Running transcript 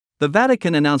The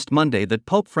Vatican announced Monday that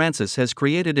Pope Francis has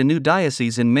created a new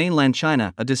diocese in mainland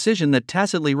China, a decision that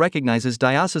tacitly recognizes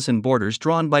diocesan borders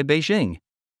drawn by Beijing.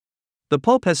 The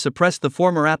Pope has suppressed the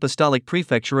former apostolic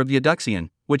prefecture of Eudoxian,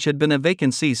 which had been a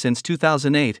vacancy since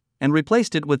 2008, and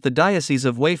replaced it with the Diocese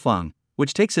of Weifang,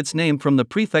 which takes its name from the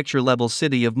prefecture-level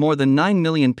city of more than 9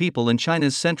 million people in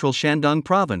China's central Shandong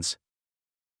province.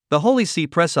 The Holy See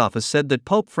press office said that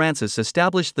Pope Francis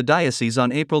established the diocese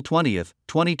on April 20,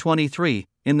 2023,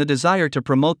 in the desire to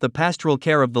promote the pastoral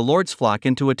care of the Lord's flock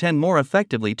and to attend more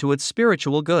effectively to its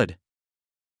spiritual good.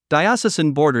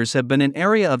 Diocesan borders have been an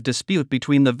area of dispute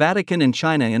between the Vatican and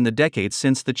China in the decades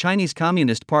since the Chinese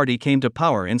Communist Party came to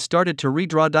power and started to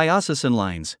redraw diocesan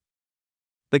lines.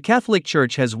 The Catholic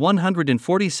Church has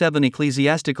 147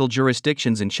 ecclesiastical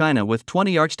jurisdictions in China with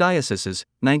 20 archdioceses,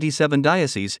 97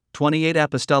 dioceses, 28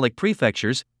 apostolic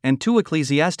prefectures, and 2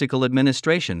 ecclesiastical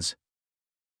administrations.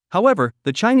 However,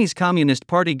 the Chinese Communist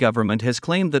Party government has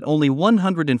claimed that only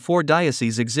 104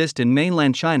 dioceses exist in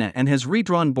mainland China and has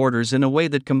redrawn borders in a way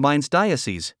that combines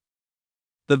dioceses.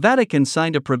 The Vatican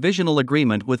signed a provisional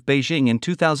agreement with Beijing in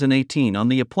 2018 on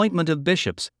the appointment of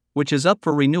bishops, which is up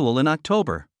for renewal in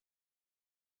October.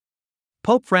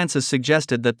 Pope Francis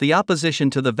suggested that the opposition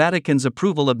to the Vatican's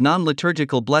approval of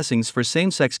non-liturgical blessings for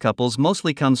same-sex couples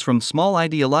mostly comes from small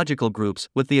ideological groups,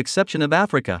 with the exception of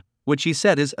Africa, which he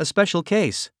said is a special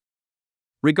case.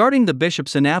 Regarding the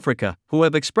bishops in Africa, who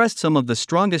have expressed some of the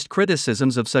strongest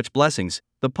criticisms of such blessings,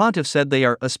 the pontiff said they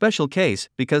are a special case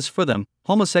because for them,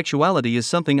 homosexuality is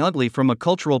something ugly from a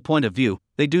cultural point of view,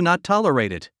 they do not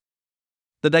tolerate it.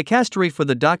 The Dicastery for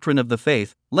the Doctrine of the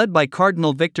Faith, led by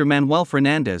Cardinal Victor Manuel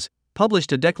Fernandez,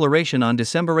 published a declaration on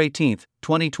December 18,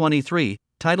 2023,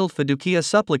 titled Fiducia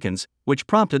Supplicans, which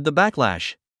prompted the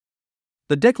backlash.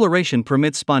 The declaration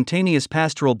permits spontaneous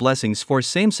pastoral blessings for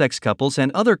same-sex couples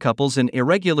and other couples in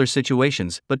irregular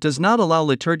situations but does not allow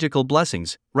liturgical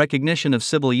blessings, recognition of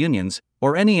civil unions,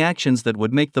 or any actions that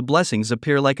would make the blessings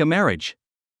appear like a marriage.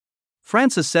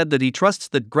 Francis said that he trusts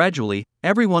that gradually,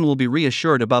 everyone will be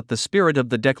reassured about the spirit of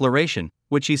the declaration,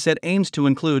 which he said aims to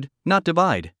include, not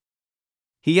divide.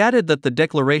 He added that the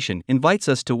declaration invites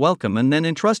us to welcome and then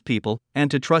entrust people,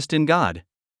 and to trust in God.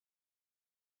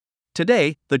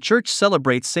 Today, the Church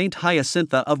celebrates Saint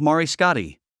Hyacintha of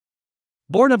Mariscotti.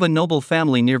 Born of a noble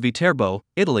family near Viterbo,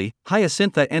 Italy,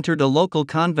 Hyacintha entered a local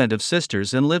convent of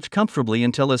sisters and lived comfortably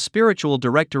until a spiritual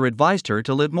director advised her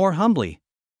to live more humbly.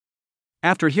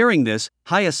 After hearing this,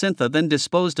 Hyacintha then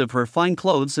disposed of her fine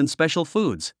clothes and special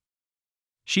foods.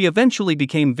 She eventually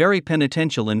became very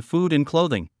penitential in food and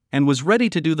clothing, and was ready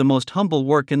to do the most humble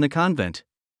work in the convent.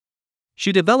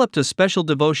 She developed a special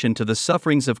devotion to the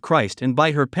sufferings of Christ and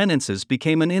by her penances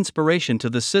became an inspiration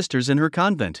to the sisters in her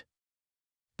convent.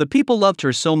 The people loved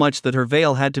her so much that her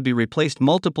veil had to be replaced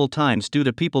multiple times due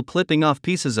to people clipping off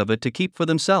pieces of it to keep for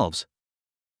themselves.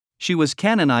 She was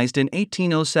canonized in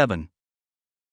 1807.